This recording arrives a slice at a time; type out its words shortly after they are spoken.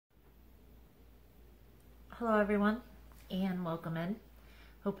Hello everyone and welcome in.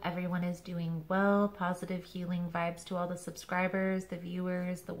 Hope everyone is doing well. Positive healing vibes to all the subscribers, the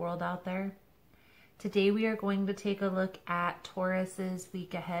viewers, the world out there. Today we are going to take a look at Taurus's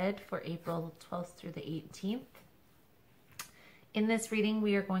week ahead for April 12th through the 18th. In this reading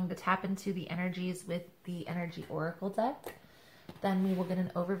we are going to tap into the energies with the Energy Oracle deck. Then we will get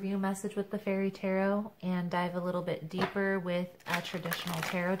an overview message with the Fairy Tarot and dive a little bit deeper with a traditional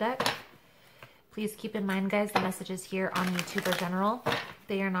tarot deck. Please keep in mind, guys, the messages here on YouTube are general.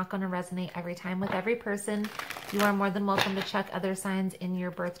 They are not going to resonate every time with every person. You are more than welcome to check other signs in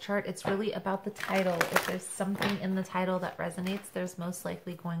your birth chart. It's really about the title. If there's something in the title that resonates, there's most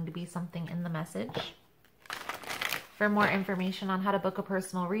likely going to be something in the message. For more information on how to book a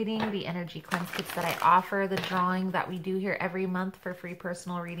personal reading, the energy cleanse kits that I offer, the drawing that we do here every month for free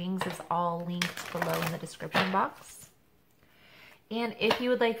personal readings is all linked below in the description box. And if you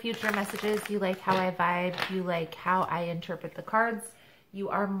would like future messages, you like how I vibe, you like how I interpret the cards, you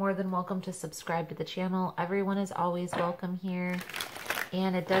are more than welcome to subscribe to the channel. Everyone is always welcome here.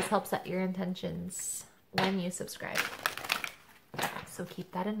 And it does help set your intentions when you subscribe. So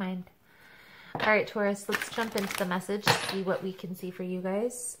keep that in mind. All right, Taurus, let's jump into the message, see what we can see for you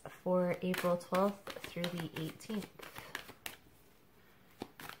guys for April 12th through the 18th.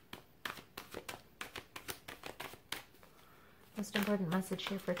 Most important message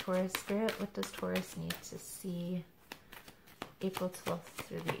here for Taurus Spirit. What does Taurus need to see April 12th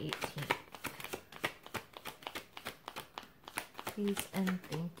through the 18th? Please and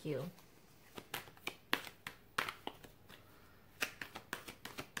thank you.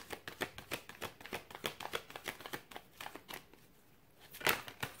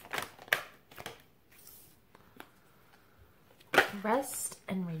 Rest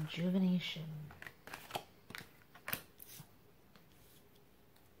and rejuvenation.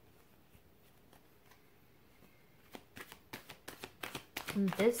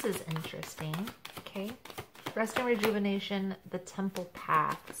 This is interesting. Okay. Rest and rejuvenation, the temple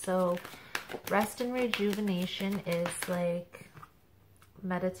path. So rest and rejuvenation is like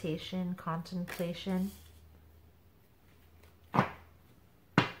meditation, contemplation.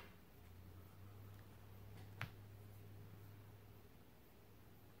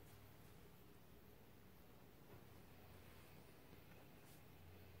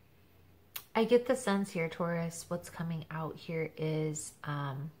 I get the sense here, Taurus, what's coming out here is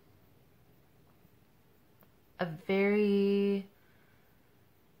a very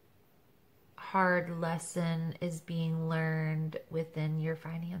hard lesson is being learned within your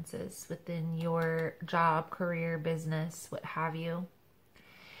finances, within your job, career, business, what have you.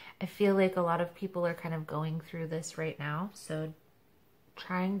 I feel like a lot of people are kind of going through this right now. So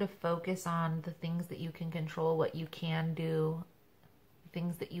trying to focus on the things that you can control, what you can do,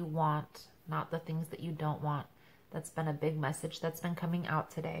 things that you want, not the things that you don't want. That's been a big message that's been coming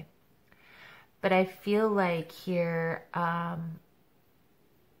out today. But I feel like here,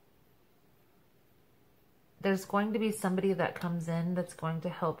 there's going to be somebody that comes in that's going to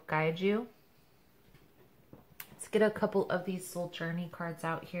help guide you. Let's get a couple of these soul journey cards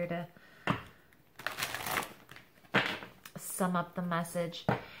out here to sum up the message.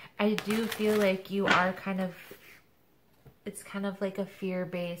 I do feel like you are it's kind of like a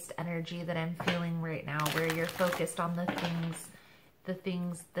fear-based energy that I'm feeling right now, where you're focused on the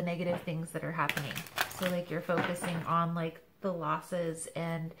negative things that are happening. So like you're focusing on like the losses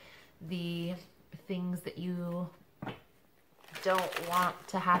and the things that you don't want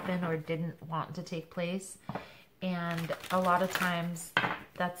to happen or didn't want to take place. And a lot of times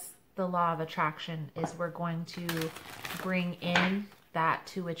that's the law of attraction, is we're going to bring in that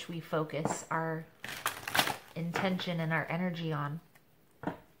to which we focus our intention and our energy on.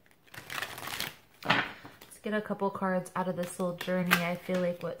 Let's get a couple cards out of this little journey. I feel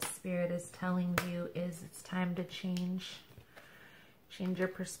like what Spirit is telling you is it's time to change your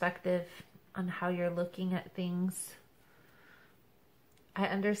perspective on how you're looking at things. I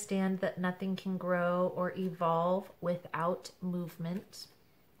understand that nothing can grow or evolve without movement.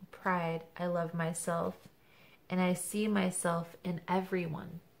 Pride. I love myself and I see myself in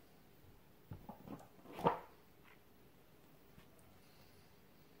everyone.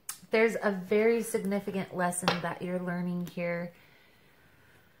 There's a very significant lesson that you're learning here.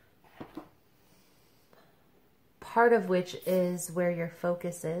 Part of which is where your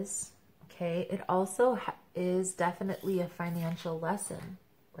focus is. Okay. It also is definitely a financial lesson,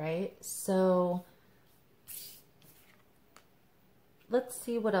 right? So let's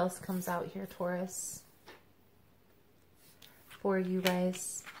see what else comes out here, Taurus, for you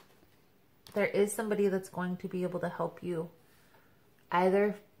guys. There is somebody that's going to be able to help you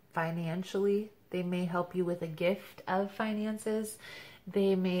either financially They may help you with a gift of finances.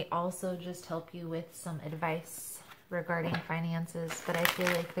 They may also just help you with some advice regarding finances, but I feel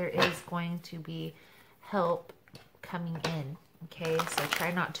like there is going to be help coming in. Okay, so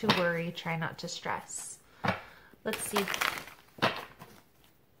try not to worry, try not to stress. Let's see.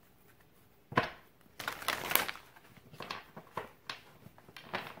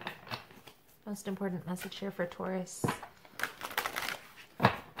 Most important message here for Taurus.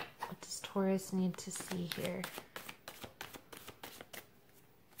 What does Taurus need to see here?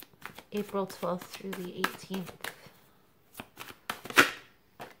 April 12th through the 18th.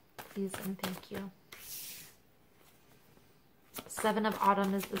 Please and thank you. Seven of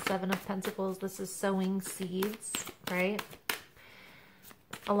Autumn is the Seven of Pentacles. This is sowing seeds, right?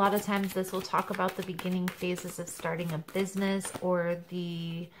 A lot of times this will talk about the beginning phases of starting a business or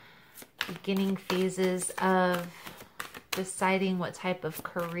the beginning phases of deciding what type of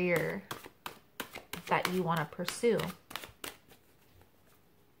career that you want to pursue.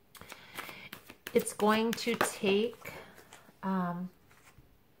 It's going to take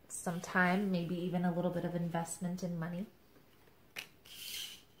some time, maybe even a little bit of investment in money.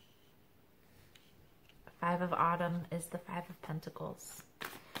 Five of Autumn is the Five of Pentacles.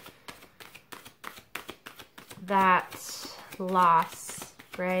 That loss,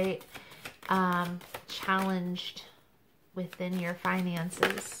 right? Challenged within your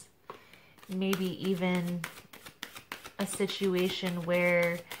finances. Maybe even a situation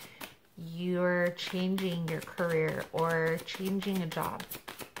where you're changing your career or changing a job.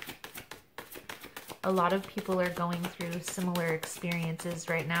 A lot of people are going through similar experiences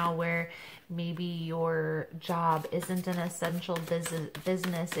right now where maybe your job isn't an essential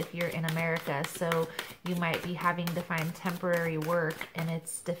business if you're in America, so you might be having to find temporary work and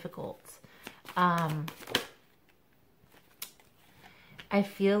it's difficult. I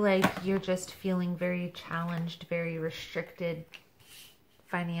feel like you're just feeling very challenged, very restricted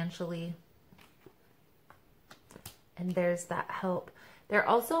financially. And there's that help. There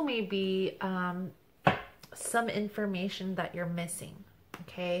also may be some information that you're missing,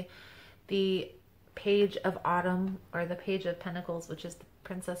 okay? The Page of Autumn, or the Page of Pentacles, which is the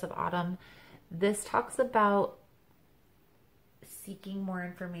Princess of Autumn, this talks about seeking more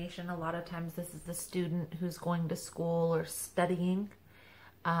information. A lot of times this is the student who's going to school or studying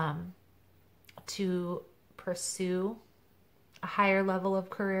to pursue a higher level of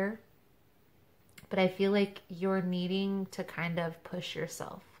career. But I feel like you're needing to kind of push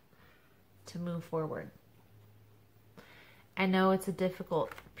yourself to move forward. I know it's a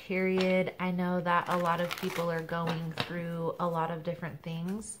difficult period. I know that a lot of people are going through a lot of different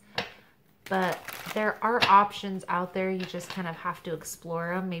things, but there are options out there. You just kind of have to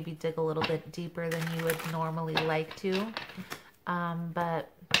explore them, maybe dig a little bit deeper than you would normally like to. But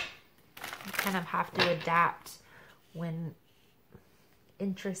you kind of have to adapt when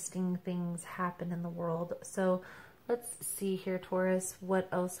interesting things happen in the world. So let's see here, Taurus, what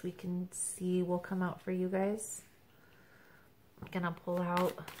else we can see will come out for you guys. I'm gonna pull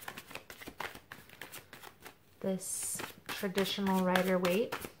out this traditional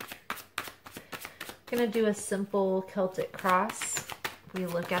Rider-Waite. I'm gonna do a simple Celtic cross. We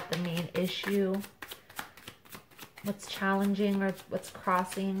look at the main issue, what's challenging or what's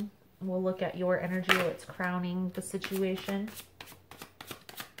crossing. We'll look at your energy, what's crowning the situation,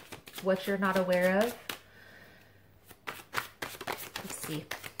 what you're not aware of. Let's see.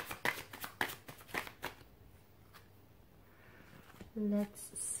 Let's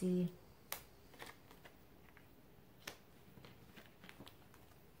see.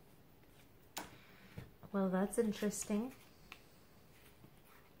 Well, that's interesting.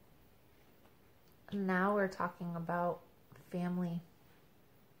 Now we're talking about family.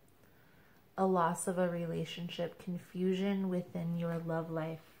 A loss of a relationship, confusion within your love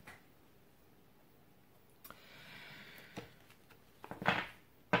life.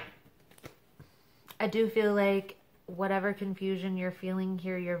 I do feel like whatever confusion you're feeling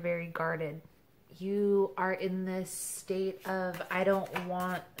here, you're very guarded. You are in this state of, I don't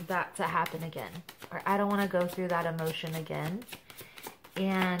want that to happen again, or I don't want to go through that emotion again.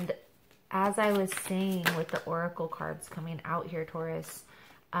 And as I was saying with the oracle cards coming out here, Taurus,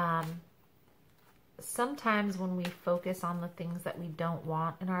 sometimes when we focus on the things that we don't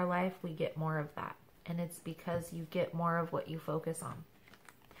want in our life, we get more of that. And it's because you get more of what you focus on.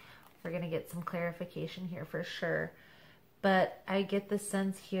 We're going to get some clarification here for sure. But I get the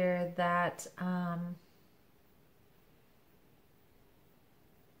sense here that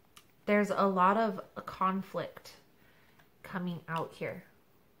there's a lot of conflict coming out here.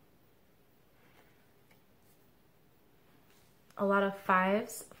 A lot of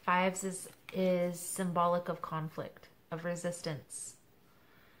fives. Fives is is symbolic of conflict, of resistance.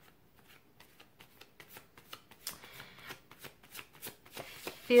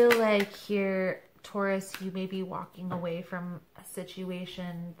 Feel like here, Taurus, you may be walking away from a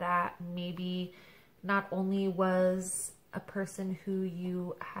situation that maybe not only was a person who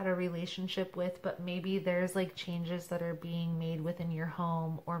you had a relationship with, but maybe there's like changes that are being made within your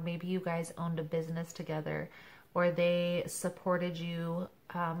home, or maybe you guys owned a business together, or they supported you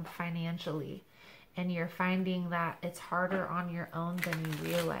financially, and you're finding that it's harder on your own than you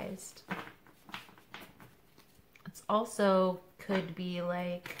realized. It's also could be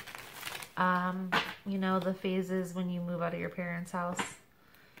like, you know, the phases when you move out of your parents' house,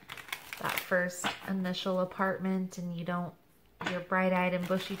 that first initial apartment, and you're bright-eyed and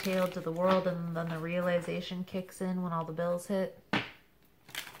bushy-tailed to the world, and then the realization kicks in when all the bills hit.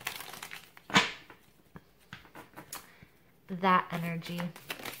 That energy.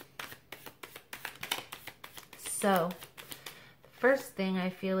 So, the first thing I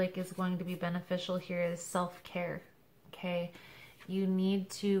feel like is going to be beneficial here is self-care, okay? You need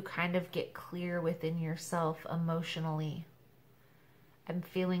to kind of get clear within yourself emotionally. I'm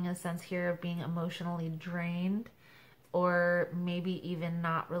feeling a sense here of being emotionally drained, or maybe even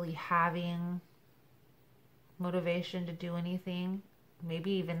not really having motivation to do anything,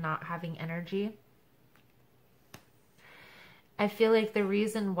 maybe even not having energy. I feel like the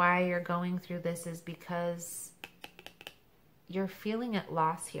reason why you're going through this is because you're feeling at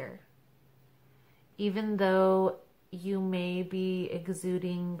loss here. Even though you may be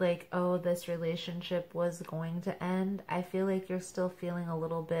exuding like, oh, this relationship was going to end, I feel like you're still feeling a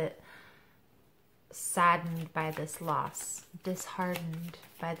little bit saddened by this loss, disheartened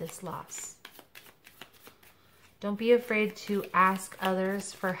by this loss. Don't be afraid to ask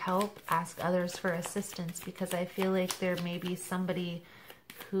others for help, ask others for assistance, because I feel like there may be somebody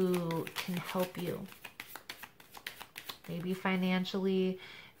who can help you. Maybe financially,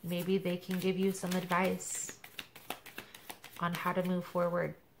 maybe they can give you some advice on how to move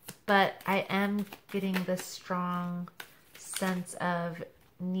forward. But I am getting this strong sense of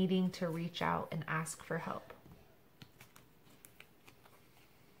needing to reach out and ask for help.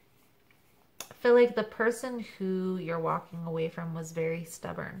 I feel like the person who you're walking away from was very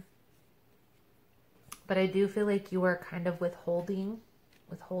stubborn. But I do feel like you are kind of withholding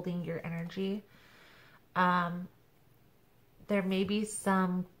your energy. There may be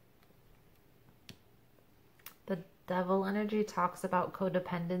some, the devil energy talks about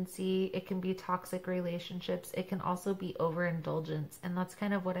codependency. It can be toxic relationships. It can also be overindulgence. And that's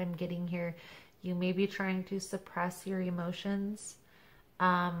kind of what I'm getting here. You may be trying to suppress your emotions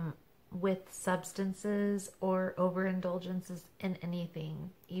with substances or overindulgences in anything,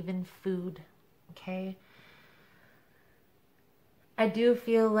 even food, okay? I do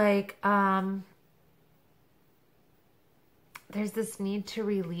feel like there's this need to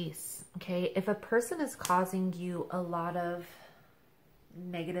release, okay? If a person is causing you a lot of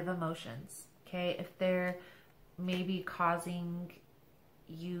negative emotions, okay? If they're maybe causing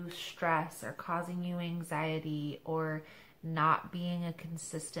you stress or causing you anxiety or not being a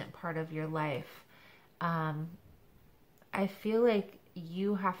consistent part of your life, I feel like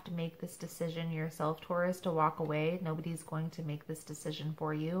you have to make this decision yourself, Taurus, to walk away. Nobody's going to make this decision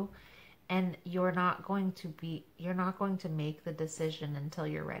for you. And you're not going to make the decision until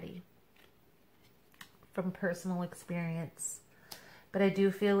you're ready. From personal experience. But I do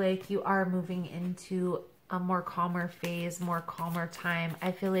feel like you are moving into a more calmer phase, more calmer time.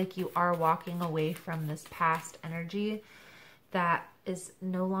 I feel like you are walking away from this past energy that is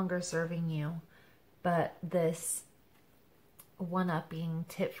no longer serving you, but this one-upping,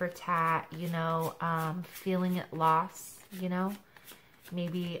 tit for tat, you know, feeling at loss, you know,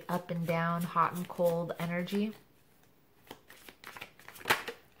 maybe up and down, hot and cold energy.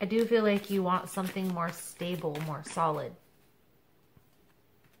 I do feel like you want something more stable, more solid.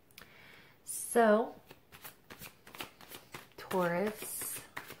 So, Taurus,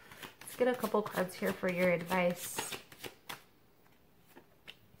 let's get a couple cards here for your advice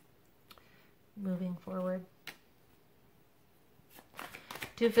moving forward.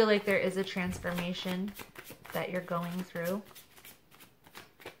 Do feel like there is a transformation that you're going through.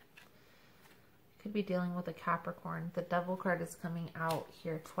 Could be dealing with a Capricorn. The Devil card is coming out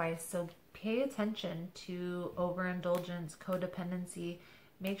here twice, so pay attention to overindulgence, codependency.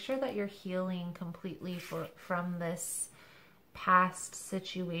 Make sure that you're healing completely from this past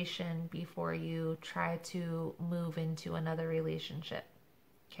situation before you try to move into another relationship,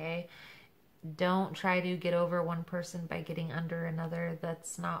 okay? Don't try to get over one person by getting under another.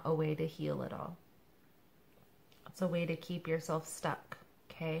 That's not a way to heal at all. It's a way to keep yourself stuck,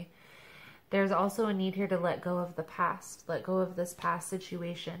 okay? There's also a need here to let go of the past. Let go of this past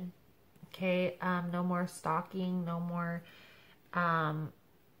situation. Okay? No more stalking. No more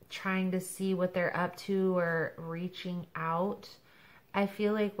trying to see what they're up to or reaching out. I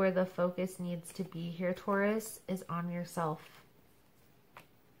feel like where the focus needs to be here, Taurus, is on yourself.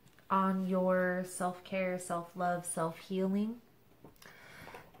 On your self-care, self-love, self-healing.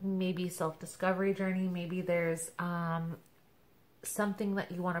 Maybe self-discovery journey. Maybe there's something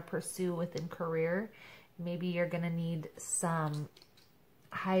that you want to pursue within career. Maybe you're going to need some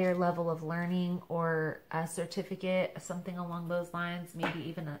higher level of learning or a certificate, something along those lines. Maybe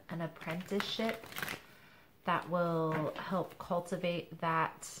even an apprenticeship that will help cultivate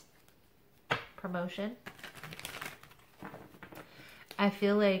that promotion. I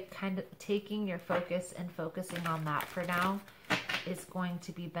feel like kind of taking your focus and focusing on that for now is going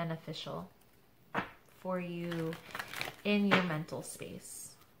to be beneficial for you in your mental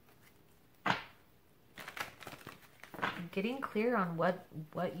space. Getting clear on what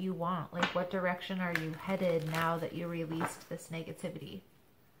you want, like what direction are you headed now that you released this negativity.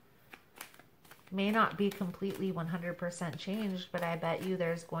 May not be completely 100% changed, but I bet you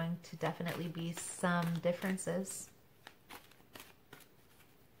there's going to definitely be some differences.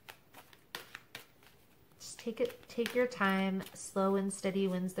 Take your time. Slow and steady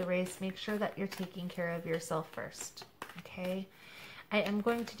wins the race. Make sure that you're taking care of yourself first. Okay. I am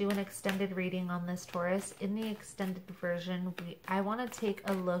going to do an extended reading on this, Taurus. In the extended version, I want to take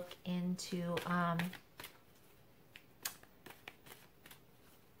a look into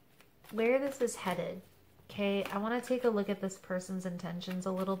where this is headed. Okay. I want to take a look at this person's intentions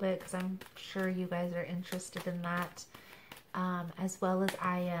a little bit because I'm sure you guys are interested in that as well as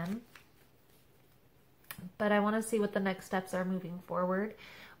I am. But I want to see what the next steps are moving forward.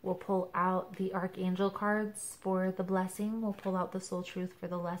 We'll pull out the Archangel cards for the blessing. We'll pull out the Soul Truth for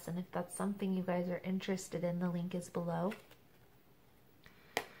the lesson. If that's something you guys are interested in, the link is below.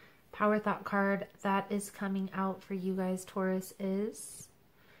 Power Thought card that is coming out for you guys, Taurus, is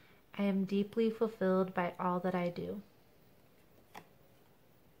I am deeply fulfilled by all that I do.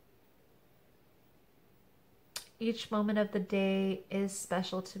 Each moment of the day is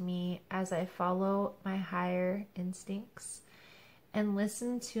special to me as I follow my higher instincts and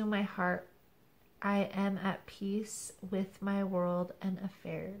listen to my heart. I am at peace with my world and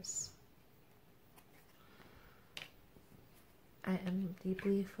affairs. I am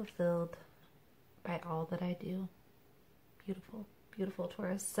deeply fulfilled by all that I do. Beautiful, beautiful,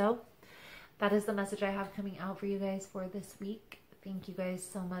 Taurus. So that is the message I have coming out for you guys for this week. Thank you guys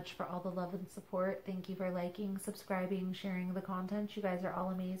so much for all the love and support. Thank you for liking, subscribing, sharing the content. You guys are all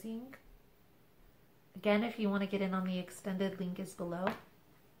amazing. Again, if you want to get in on the extended, link is below.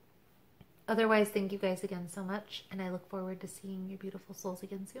 Otherwise, thank you guys again so much, and I look forward to seeing your beautiful souls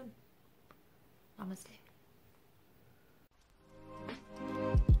again soon. Namaste.